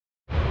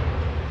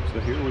So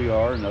here we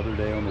are, another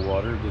day on the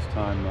water, this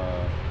time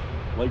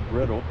Lake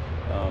Brittle,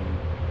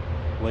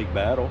 Lake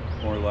Battle,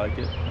 more like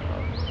it.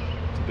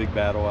 It's a big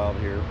battle out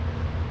here.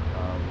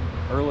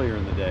 Earlier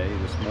in the day,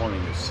 this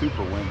morning, it's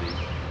super windy.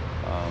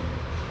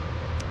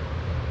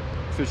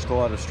 Fished a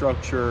lot of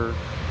structure,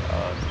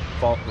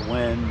 fought the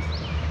wind.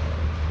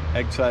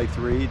 XI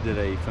 3 did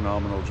a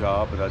phenomenal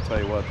job, but I tell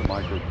you what, the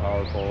micro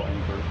power pole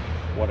anchor,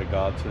 what a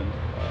godsend.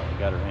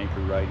 Got her anchor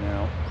right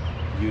now,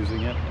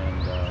 using it,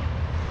 and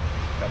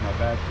got my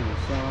back to the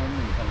sun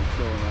and kind of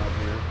chilling out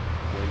here,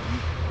 waiting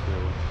to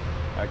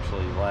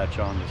actually latch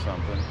onto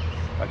something.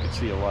 I could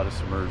see a lot of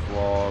submerged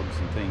logs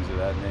and things of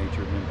that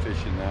nature. Been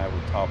fishing that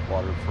with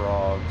topwater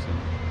frogs, and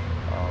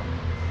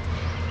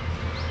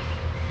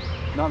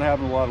not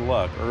having a lot of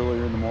luck.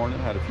 Earlier in the morning,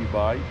 had a few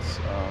bites.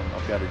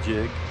 I've got a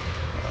jig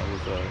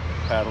with a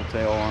paddle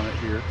tail on it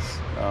here.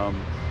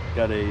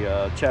 Got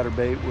a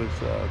chatterbait with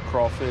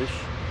crawfish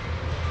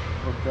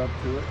hooked up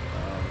to it.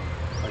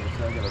 Like I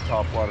said, I got a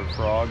topwater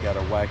frog, got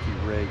a wacky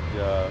rigged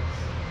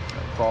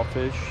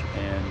crawfish,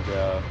 and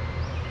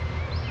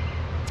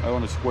I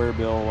want a square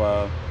bill,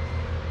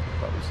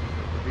 probably see it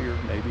over here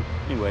maybe.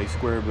 Anyway,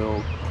 square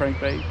bill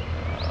crankbait.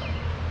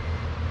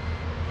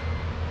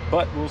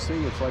 But we'll see,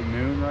 it's like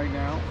noon right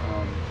now.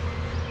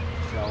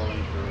 Shallow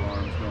anchor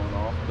alarm's going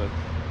off, but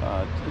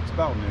it's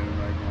about noon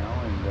right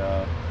now,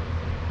 and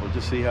we'll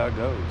just see how it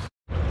goes.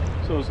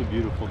 So it's a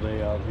beautiful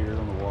day out here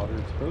on the water.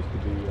 It's supposed to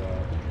be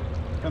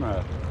kind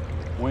of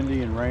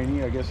windy and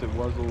rainy. I guess it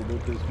was a little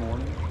bit this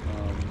morning.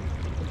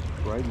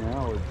 Right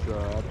now it's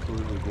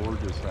absolutely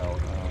gorgeous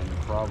out.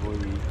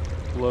 Probably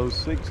low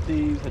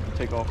 60s. Had to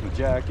take off my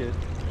jacket.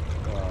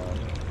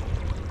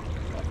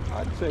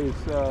 I'd say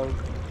it's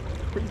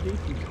pretty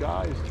decent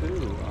skies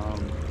too.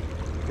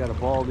 Got a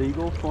bald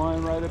eagle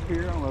flying right up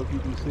here. I don't know if you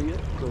can see it,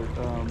 but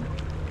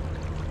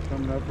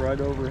coming up right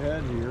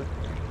overhead here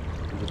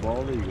is a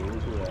bald eagle.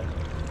 Look at that.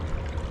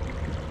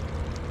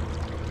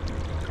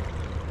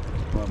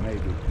 Well,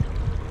 maybe.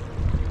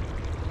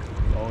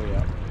 Oh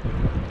yeah.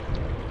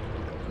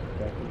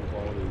 Back to the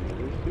bald eagle.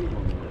 There's two of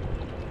them there.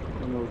 I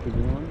don't know what they're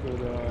doing, but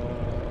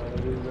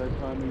it is that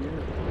time of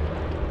year.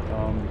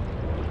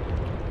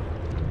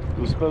 It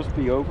was supposed to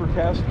be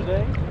overcast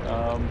today,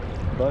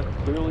 but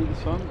clearly the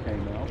sun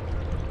came out.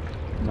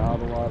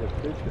 Not a lot of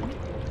fishing,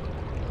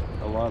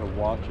 a lot of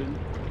watching,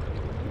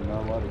 and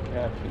not a lot of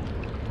catching.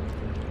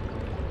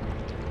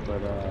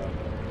 But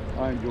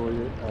I enjoyed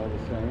it all the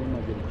same.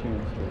 I get a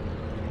chance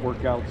to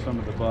work out some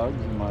of the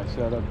bugs in my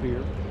setup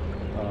here.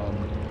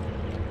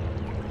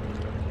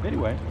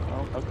 Anyway,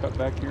 I'll cut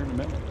back here in a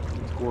minute.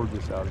 It's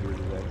gorgeous out here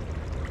today.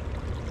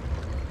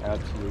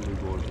 Absolutely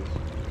gorgeous.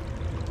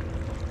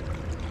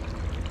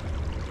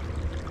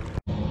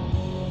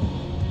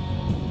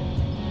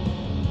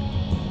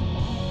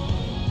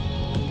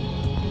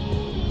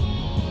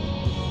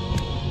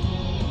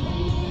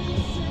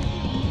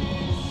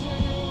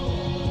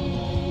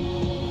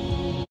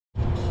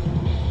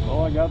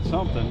 I got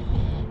something.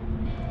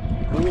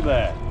 Look at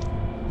that.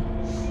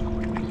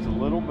 It's a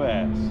little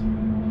bass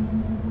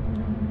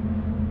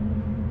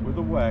with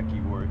a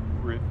wacky word.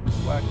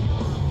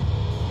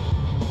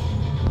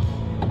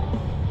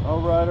 All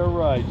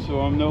right.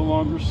 So I'm no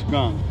longer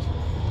skunked.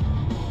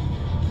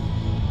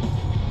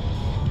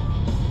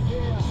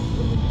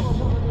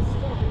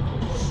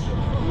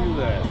 Look at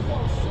that.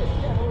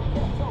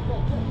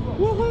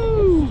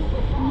 Woohoo!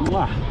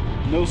 Mwah.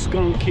 No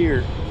skunk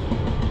here.